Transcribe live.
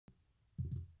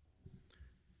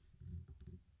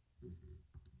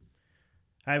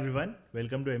Hi everyone,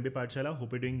 welcome to MB Pathshala.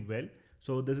 Hope you're doing well.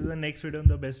 So this is the next video on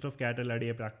the best of CAT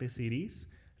LRDI practice series,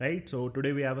 right? So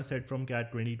today we have a set from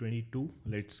CAT 2022.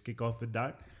 Let's kick off with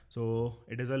that. So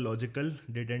it is a logical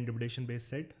data interpretation based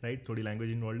set, right? Thodi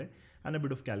language involved hai, and a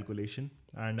bit of calculation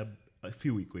and a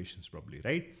few equations probably,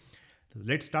 right? So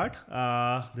let's start.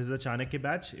 This is a Chanakya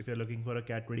batch. If you're looking for a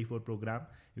CAT 24 program,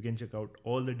 you can check out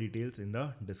all the details in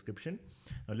the description.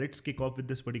 Now let's kick off with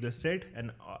this particular set.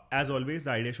 And as always,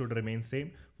 the idea should remain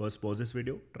same. First pause this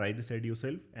video, try the set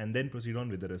yourself, and then proceed on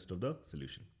with the rest of the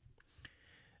solution.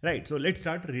 Right, so let's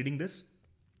start reading this.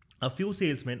 A few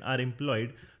salesmen are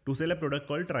employed to sell a product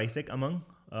called TRICCEK among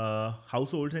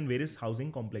households in various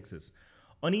housing complexes.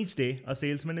 On each day, a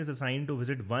salesman is assigned to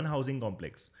visit one housing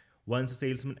complex. Once a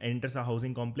salesman enters a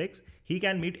housing complex, he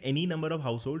can meet any number of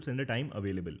households in the time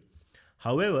available.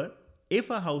 However, if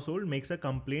a household makes a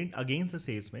complaint against the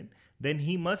salesman, then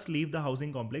he must leave the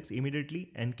housing complex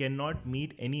immediately and cannot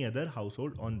meet any other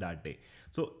household on that day.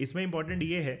 So इसमें important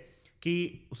ये है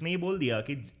कि उसने ये बोल दिया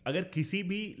कि अगर किसी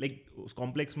भी उस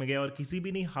कॉम्प्लेक्स में गया और किसी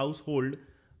भी नहीं हाउस होल्ड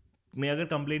में अगर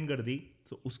कंप्लेन कर दी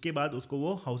तो उसके बाद उसको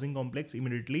वो हाउसिंग कॉम्प्लेक्स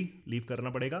इमीडिएटली लीव करना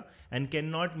पड़ेगा and can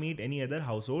not meet any other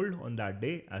house hold on that day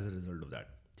as a result of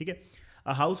that. ठीक है.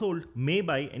 A household may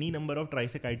buy any number of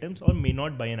TRICCEK items or may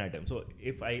not buy an item. So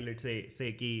if I let's say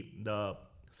कि the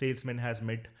salesman has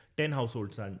met 10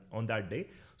 households on that day,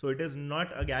 so it is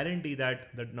not a guarantee that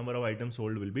the number of items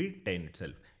sold will be 10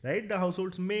 itself, right? The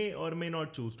households may or may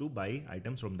not choose to buy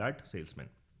items from that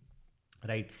salesman,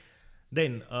 right?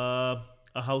 Then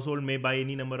a household may buy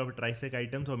any number of TRICCEK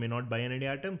items or may not buy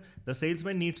any item. The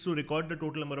salesman needs to record the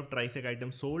total number of TRICCEK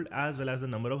items sold as well as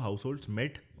the number of households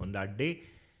met on that day.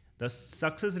 The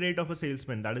success rate of a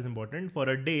salesman, that is important, for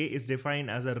a day is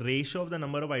defined as a ratio of the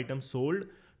number of items sold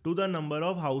to the number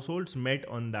of households met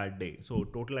on that day. So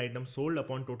total items sold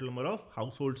upon total number of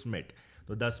households met.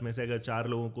 तो 10 में से अगर 4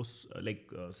 लोगों को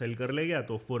cell कर ले गया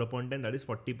तो 4/10, that is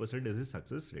 40% is his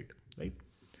success rate, right?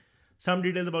 Some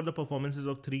details about the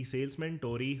performances of 3 salesmen,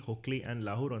 Tori, Hockley and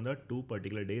Lahore on the 2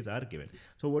 particular days are given.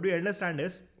 So what we understand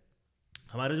is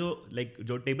हमारा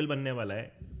जो टेबल बनने वाला है,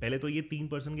 पहले तो ये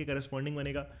 3% के करस्पॉन्डिंग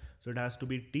बनेगा. So it has to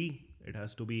be T, it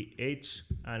has to be H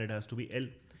and it has to be L.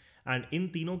 And in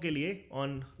तीनों के लिए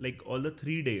on all the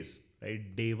 3 days, right?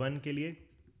 Day 1 के लिए,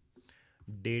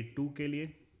 डे 2 के लिए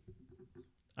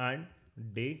एंड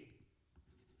डे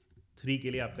 3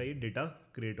 के लिए आपका ये डेटा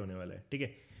क्रिएट होने वाला है. ठीक है.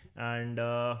 And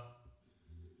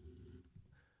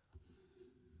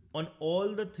on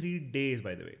all the 3 days,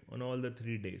 by the way, on all the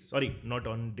 3 days, sorry, not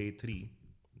on day 3,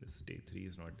 this day 3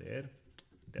 is not there,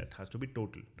 that has to be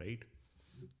total, right,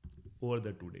 over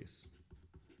the 2 days.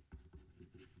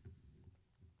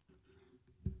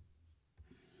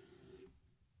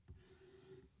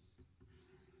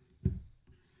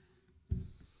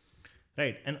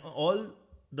 Right, and all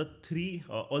the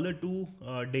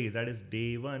 2 days, that is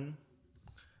day 1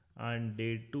 and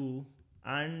day 2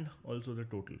 and also the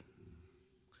total,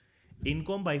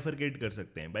 इनको हम bifurcate कर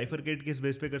सकते हैं. Bifurcate किस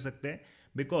base पे कर सकते हैं?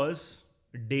 बिकॉज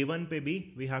डे 1 पे भी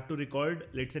we have to record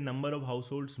let's say number of house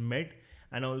holds met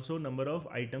and also number of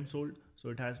item sold.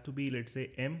 So it has to be let's say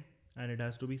M and it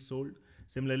has to be sold.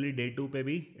 Similarly day 2 पे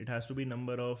भी it has to be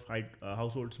number of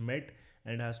house holds met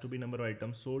and it has to be number of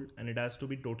items sold and it has to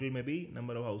be total में भी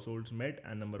number of house holds met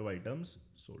and number of items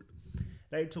sold,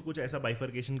 right? सो कुछ ऐसा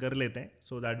bifurcation कर लेते हैं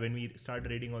so that when we start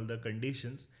reading all the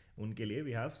conditions, उनके लिए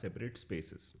we have separate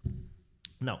spaces.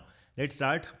 Now, let's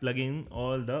start plugging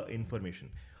all the information.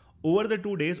 Over the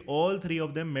 2 days, all 3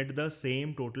 of them met the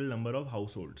same total number of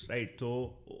households, right? So,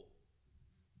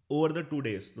 over the 2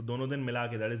 days, तो दोनों दिन मिला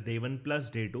के, that is day 1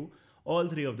 plus day 2, all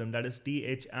 3 of them, that is T,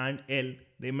 H and L,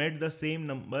 they met the same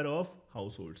number of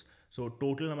households. So,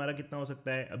 total हमारा कितना हो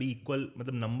सकता है? अभी equal,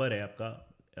 मतलब number है आपका,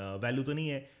 value तो नहीं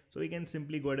है. So, we can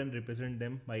simply go ahead and represent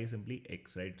them by simply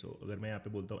x, right? So, अगर मैं यहाँ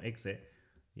पे बोलता हूँ x है,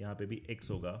 यहाँ पे भी x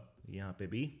होगा, यहाँ पे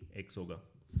भी x होगा.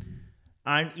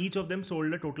 And each of them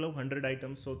sold a total of 100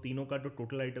 items. So तीनों का जो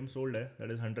total item sold है,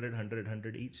 that is 100, 100,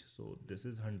 100 each. So this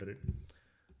is 100,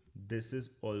 this is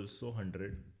also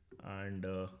 100, and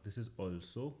this is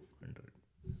also 100,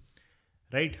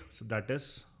 right? So that is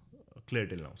clear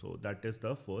till now. So that is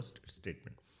the first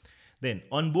statement. Then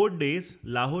on both days,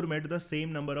 Lahore met the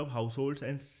same number of households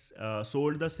and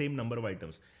sold the same number of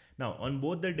items. Now on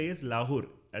both the days, Lahore,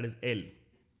 that is L,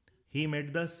 he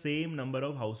met the same number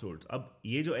of house holds. अब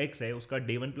ये जो x है उसका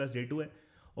day 1 plus day 2 है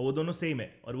और वो दोनों same है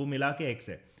और वो मिला के x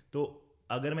है. तो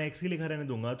अगर मैं x ही लिखा रहने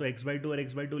दूंगा तो x/2 और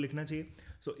x/2 लिखना चाहिए.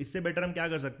 सो इससे बेटर हम क्या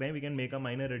कर सकते हैं? We can make a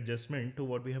minor adjustment to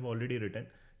what we have already written.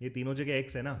 ये तीनों जगह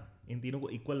x है ना, इन तीनों को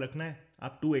इक्वल रखना है,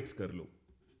 आप 2x कर लो,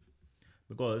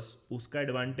 बिकॉज उसका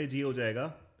एडवांटेज ये हो जाएगा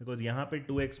बिकॉज यहाँ पे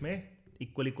 2x में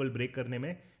इक्वल इक्वल ब्रेक करने में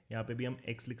यहाँ पे भी हम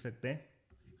x लिख सकते हैं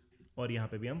और यहाँ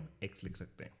पे भी हम x लिख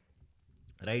सकते हैं,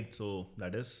 right? So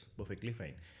that is perfectly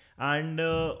fine. And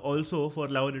also for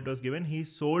Lahore it was given he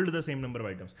sold the same number of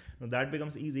items. Now that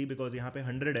becomes easy because यहाँ पे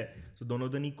 100 है, so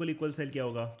दोनों दिन इक्वल सेल किया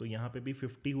होगा, तो यहाँ पे भी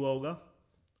 50 हुआ होगा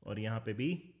और यहाँ पे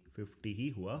भी 50 ही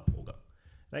हुआ होगा,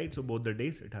 right? So both the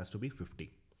days it has to be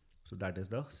 50. So that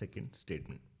is the second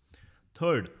statement.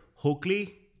 Third, Hockley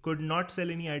could not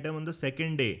sell any item on the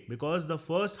second day because the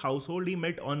first household he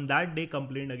met on that day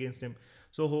complained against him.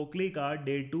 So Hockley का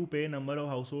day 2 पे number of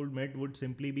household met would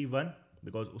simply be 1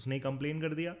 because उसने complain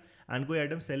कर दिया and कोई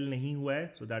item sell नहीं हुआ है,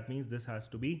 so that means this has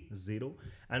to be 0.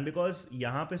 And because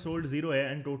यहाँ पे sold 0 है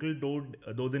and total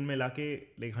दो दिन में लाके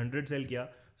like 100 sell किया,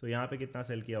 so यहाँ पे कितना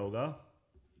sell किया होगा?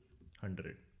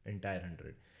 100, entire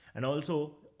 100. And also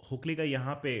Hockley का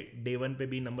यहाँ पे day 1 पे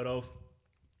भी number of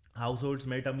हाउसहोल्ड्स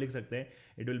मेट हम लिख सकते हैं,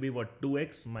 it will be what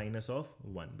 2x minus of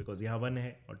 1 because यहाँ 1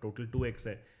 है और टोटल 2x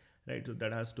है, right? So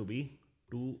that has to be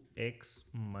 2x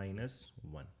minus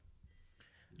 1,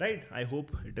 right? I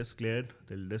hope it is clear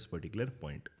till this particular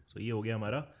point. सो ये हो गया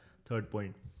हमारा third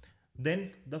point. Then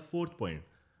the fourth point,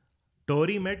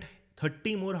 Tori met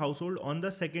 30 more household on the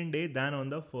second day then on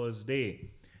the first day,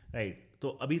 right? तो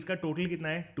अभी इसका total कितना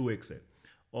है? 2x है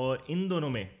और इन दोनों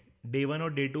में डे 1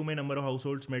 और डे 2 में नंबर ऑफ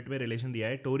हाउसहोल्ड्स मेट में रिलेशन दिया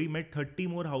है. Tori met 30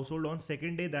 more household on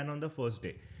second day then on the first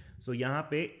day. सो यहाँ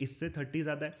पे इससे 30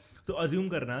 ज़्यादा है, तो अज्यूम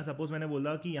करना, सपोज मैंने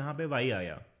बोला कि यहाँ पे y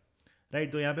आया,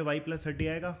 राइट? तो यहाँ पे y प्लस 30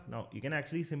 आएगा. Now you can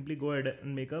actually simply go and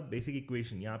make a basic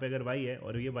equation. यहाँ पे अगर y है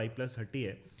और ये y प्लस 30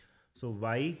 है, सो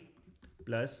y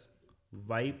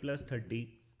plus 30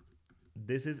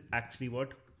 this is actually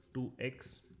what 2x,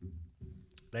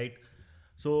 right?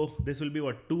 So this will be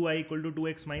what 2y equal to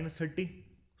 2x minus 30.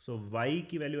 So y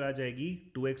की value आ जाएगी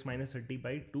 2x minus 30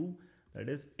 by 2, that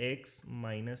is x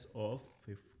minus of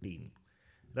 15,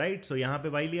 right? सो यहाँ पे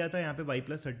y लिया था, यहाँ पे y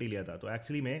plus 30 लिया था, तो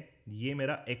एक्चुअली में ये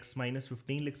मेरा x माइनस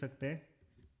 15 लिख सकते हैं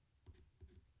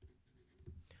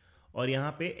और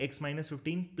यहाँ पे x माइनस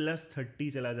 15 प्लस 30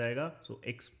 चला जाएगा, सो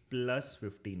x प्लस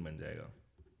 15 बन जाएगा,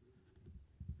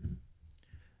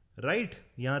 राइट?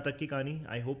 यहाँ तक की कहानी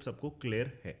आई होप सबको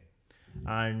क्लियर है.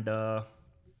 And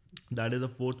that is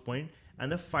the fourth point.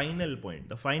 And the final point,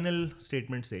 the final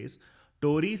statement says,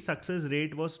 Tory's success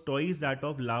rate was twice that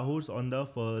of Lahore's on the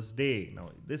first day. Now,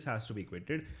 this has to be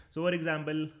equated. So, for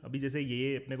example, अभी जैसे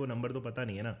ये अपने को number तो पता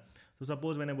नहीं है ना, तो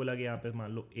सपोज मैंने बोला कि यहाँ पे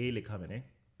मान लो A लिखा मैंने,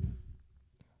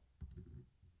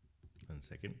 1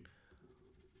 second.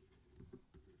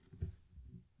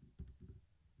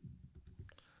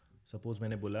 सपोज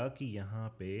मैंने बोला कि यहाँ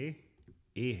पे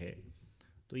A है,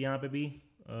 तो यहाँ पे भी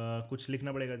कुछ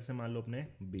लिखना पड़ेगा, जैसे मान लो अपने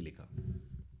B लिखा,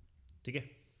 ठीक है?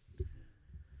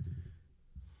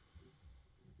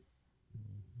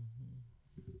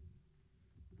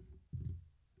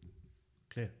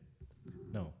 क्लियर?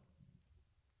 नाउ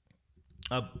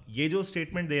अब ये जो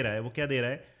स्टेटमेंट दे रहा है वो क्या दे रहा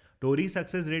है? Tori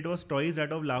success rate was twice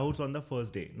that of लाहौर्स on the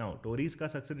first day. Now Tories का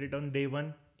success rate on day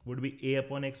 1 would be a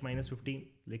upon x minus 15,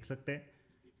 लिख सकते हैं.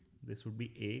 This would be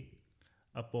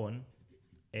a upon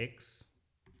x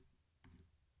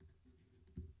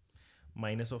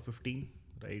minus of 15,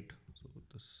 right? So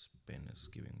this pen is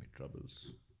giving me troubles.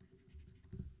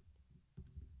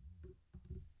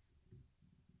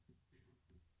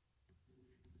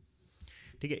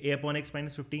 ठीक है, a upon x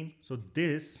minus 15. So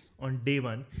this on day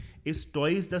 1 is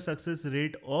twice the success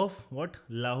rate of what?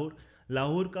 Lahore.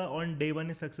 Lahore का on day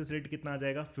 1 success rate कितना आ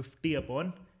जाएगा? 50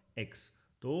 upon x.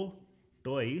 तो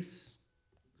twice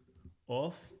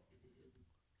of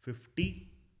 50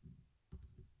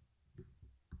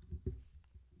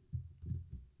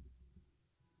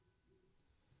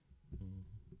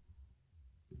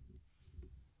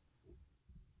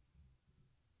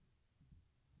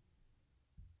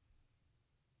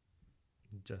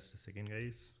 Just a second,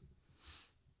 guys.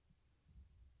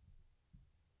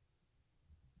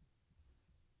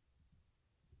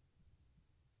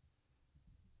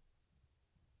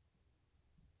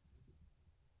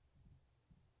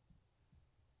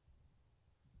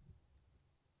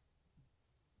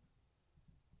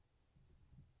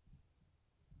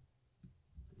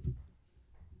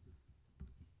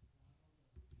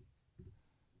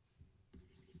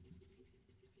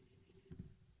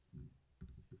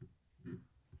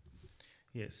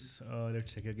 Yes,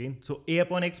 let's check again. So a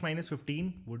upon x minus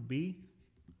 15 would be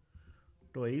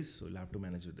twice. So we'll have to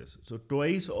manage with this. So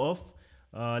twice of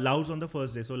Lahore on the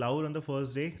first day. So Lahore on the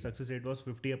first day, success rate was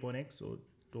 50 upon x. So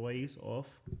twice of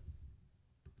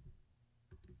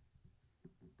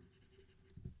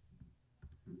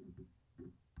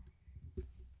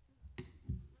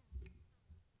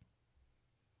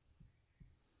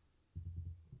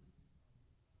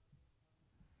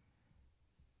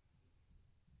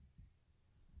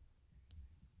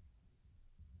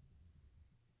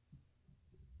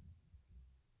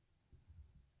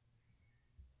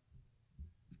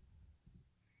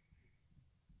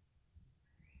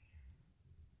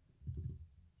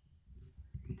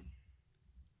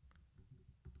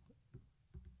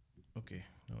Okay,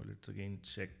 now let's again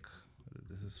check whether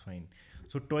this is fine.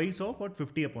 So twice of what,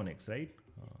 50 upon x, right?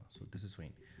 So this is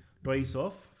fine. Twice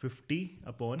of 50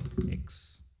 upon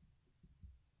x.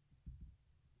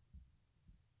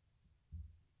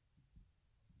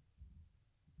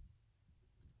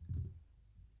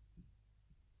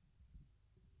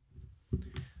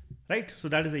 Right, so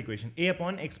that is the equation. A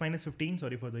upon x minus 15,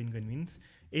 sorry for the inconvenience.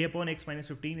 A upon x minus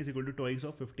 15 is equal to twice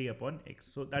of 50 upon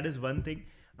x. So that is one thing.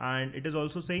 And it is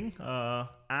also saying,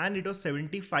 and it was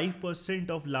 75%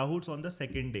 of lahoods on the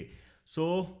second day.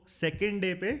 So second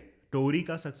day पे टोरी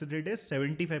का success rate is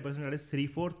 75%, that is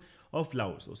 3/4 of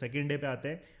lahoods. So second day पे आते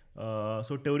हैं.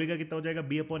 So Tori का कितना हो जाएगा?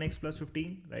 B upon x plus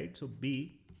 15, right? So B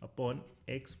upon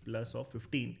x plus of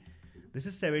 15. This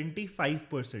is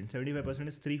 75%.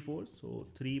 75% is 3/4. So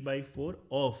 3/4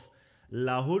 of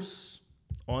lahoods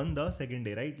on the second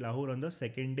day, right? Lahore on the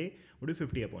second day would be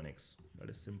 50 upon x. That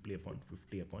is simply upon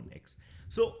 50 upon x.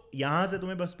 So यहाँ से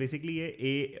तुम्हें बस basically ये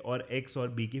a और x और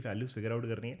b की values figure out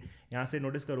करनी है. यहाँ से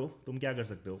नोटिस करो तुम क्या कर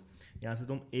सकते हो. यहाँ से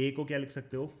तुम a को क्या लिख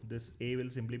सकते हो? This a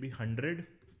will simply be 100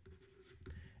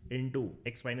 into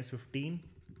x minus 15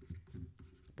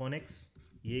 upon x.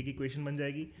 ये एक इक्वेशन बन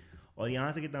जाएगी. और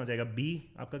यहाँ से कितना हो जाएगा? b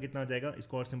आपका कितना हो जाएगा?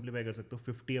 इसको और सिंप्लीफाई कर सकते हो.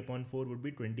 50 upon 4 would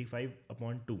be 25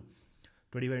 upon 2.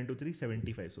 25 into 3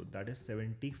 75. So that is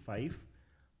 75.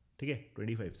 ठीक है,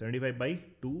 75 by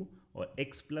 2 और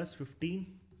x plus 15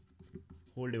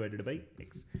 whole divided by x.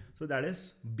 So that is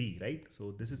b, right? So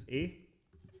this is a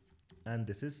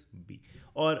and this is b.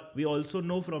 Or we also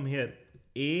know from here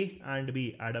a and b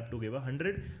add up to give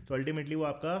 100. So ultimately वो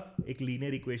आपका एक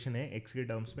linear equation है x के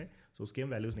terms में. So उसके हम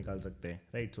values निकाल सकते हैं,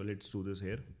 right? So let's do this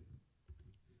here.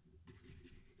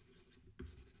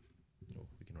 Oh,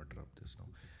 we cannot drop this now.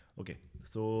 Okay,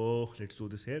 so let's do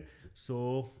this here. So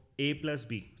a plus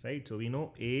b, right? So we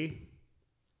know a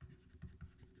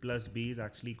plus b is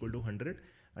actually equal to 100,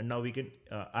 and now we can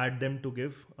add them to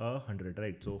give 100,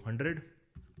 right? So 100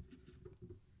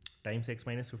 times x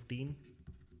minus 15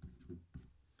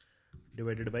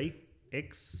 divided by x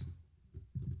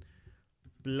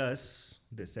plus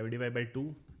this 75 by 2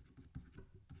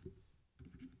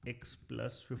 x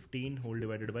plus 15 whole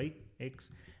divided by x,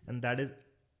 and that is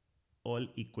all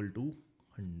equal to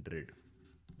 100,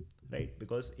 right?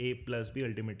 Because a plus b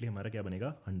ultimately हमारा क्या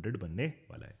बनेगा? 100 बनने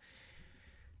वाला है.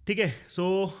 ठीक है, सो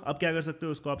अब क्या कर सकते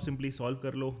हो? उसको आप सिंपली सॉल्व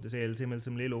कर लो. जैसे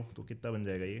एलसीएम ले लो तो कितना बन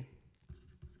जाएगा ये?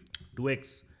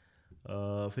 2x,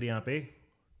 फिर यहाँ पे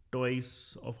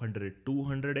ट्वाइस ऑफ 100,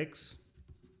 200x.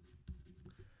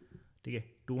 ठीक है,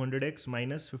 200x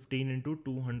minus 15 into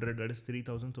 200, that is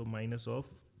 3000. तो माइनस ऑफ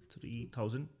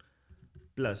 3000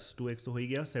 प्लस 2x तो हो ही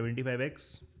गया. 75x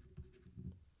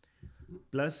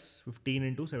plus 15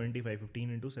 into 75.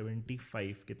 15 इंटू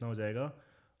 75 कितना हो जाएगा?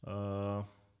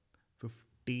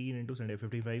 15 into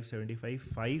 55, 75,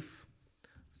 5,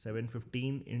 7,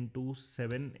 15 into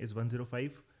 7 is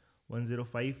 105.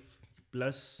 105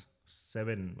 plus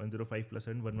 7, 105 plus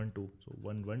 7, 112. So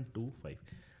 1125.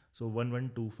 So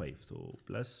 1125. So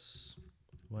plus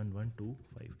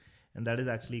 1125. And that is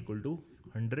actually equal to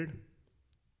 100.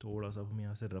 थोड़ा सा हम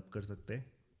यहाँ से रब कर सकते हैं.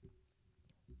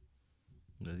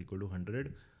 That is equal to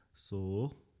 100. So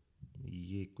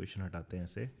ये इक्वेशन हटाते हैं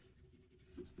ऐसे.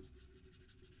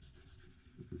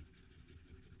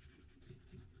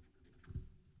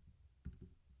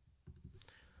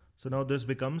 So now this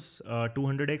becomes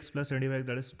 200x plus 75,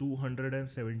 that is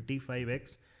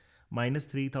 275x minus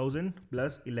 3000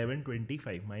 plus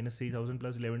 1125. Minus 3000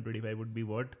 plus 1125 would be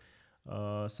what?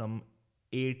 Some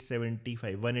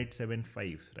 875,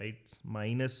 1875, right?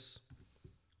 Minus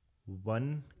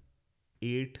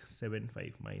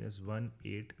 1875, minus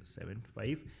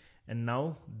 1875. And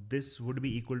now this would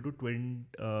be equal to 20,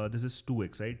 this is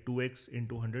 2x, right? 2x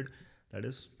into 100, that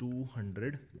is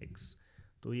 200x.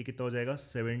 तो ये कितना हो जाएगा?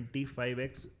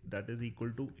 75x, that is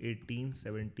equal to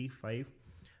 1875.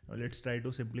 Now let's try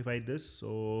to simplify this.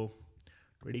 So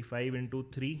 25 into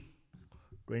 3,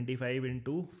 25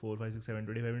 into 4, 5, 6, 7,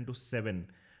 25 into 7,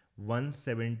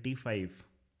 175,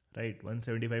 right?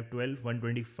 175, 12,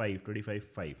 125, 25,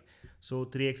 5. So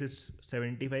 3x is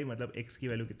 75, मतलब x की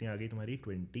value कितनी आ गई तुम्हारी?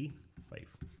 25,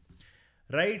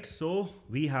 right? So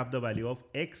we have the value of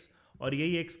x. और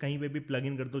यही x कहीं पे भी प्लग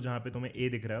इन कर दो जहाँ पे तुम्हें a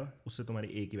दिख रहा है, उससे तुम्हारी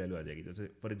a की वैल्यू आ जाएगी. जैसे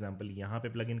फॉर एग्जांपल यहाँ पे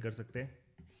प्लग इन कर सकते हैं,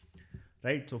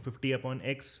 right? So 50 upon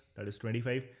x, that is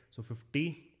 25. So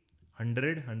 50,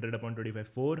 100 upon 25,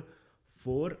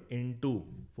 4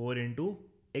 into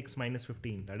x minus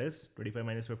 15, that is 25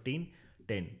 minus 15,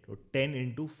 10. तो 10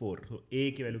 इंटू 4, तो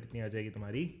a की वैल्यू कितनी आ जाएगी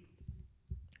तुम्हारी?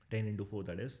 10 into 4,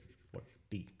 that is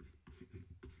 40,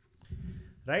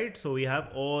 right? So we have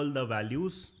all the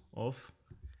values of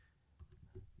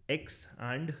x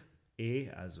and a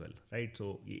as well, right? So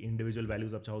ये individual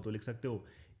values आप चाहो तो लिख सकते हो.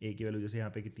 a की वैल्यू जैसे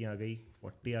यहाँ पे कितनी आ गई,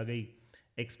 40 आ गई.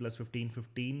 x plus 15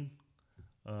 15,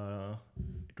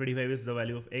 25 is the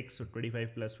value of x, so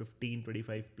 25 plus 15,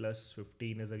 25 plus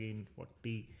 15 is again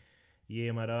 40. ये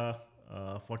हमारा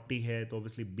 40 है, तो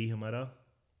ऑब्वियसली b हमारा,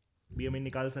 b हमें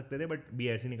निकाल सकते थे बट b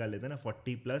ऐसे निकाल लेते हैं ना.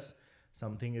 40 plus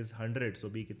something is 100, so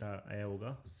b कितना आया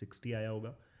होगा, 60 आया होगा,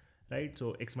 राइट.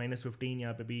 सो x माइनस 15,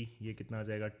 यहाँ पे भी ये कितना आ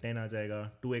जाएगा, 10 आ जाएगा.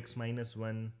 2x minus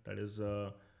 1, that is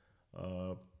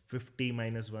 50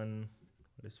 minus 1,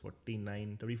 that is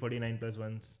 49, तभी 49 प्लस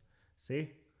 1 से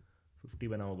 50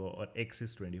 बना होगा, और x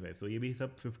इज 25, तो ये भी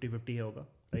सब 50-50 है होगा,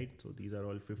 right. So these are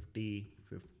all 50,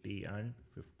 50 and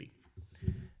 50,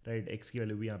 right. x की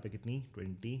वैल्यू भी यहाँ पे कितनी,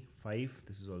 25,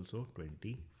 this is also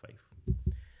 25,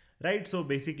 right. So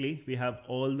basically we have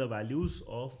all the values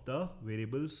of the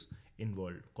variables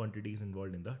involved, quantities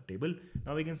involved in the table.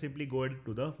 Now we can simply go ahead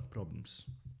to the problems.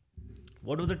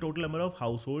 What was the total number of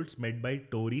households met by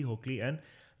Tori, Hockley and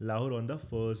Lahore on the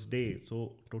first day? So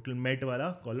total met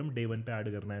वाला column day 1 पे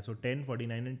add करना है. So 10,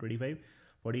 49 and 25,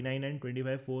 49 and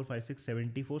 25, 4, 5, 6,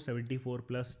 74, 74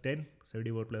 plus 10,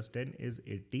 74 plus 10 is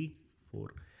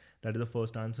 84. That is the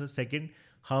first answer. Second,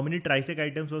 how many TRICCEK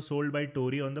items were sold by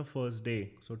Tori on the first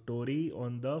day? So Tori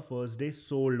on the first day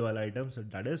sold wala items, so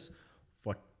that is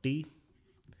 40.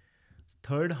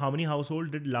 Third, how many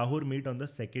households did Lahore meet on the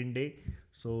second day?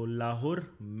 So Lahore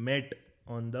met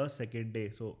on the second day.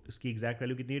 So इसकी exact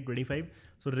value कितनी है, 25.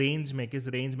 So range में, किस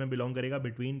range में belong करेगा,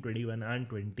 between 21 and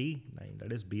 29.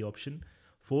 That is B option.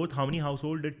 Fourth, how many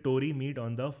households did Tori meet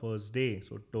on the first day?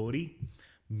 So Tori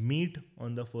meet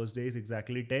on the first day is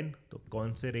exactly 10. तो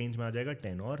कौन से range में आ जाएगा,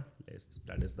 10 or less.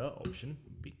 That is the option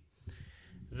B.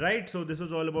 Right. So this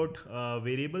was all about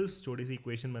variables. छोटी सी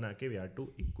equation बना के we had to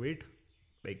equate,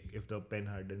 like if the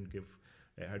pen had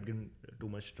given too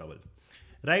much trouble.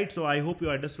 Right. So I hope you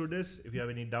understood this. If you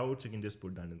have any doubts, you can just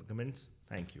put that in the comments.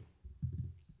 Thank you.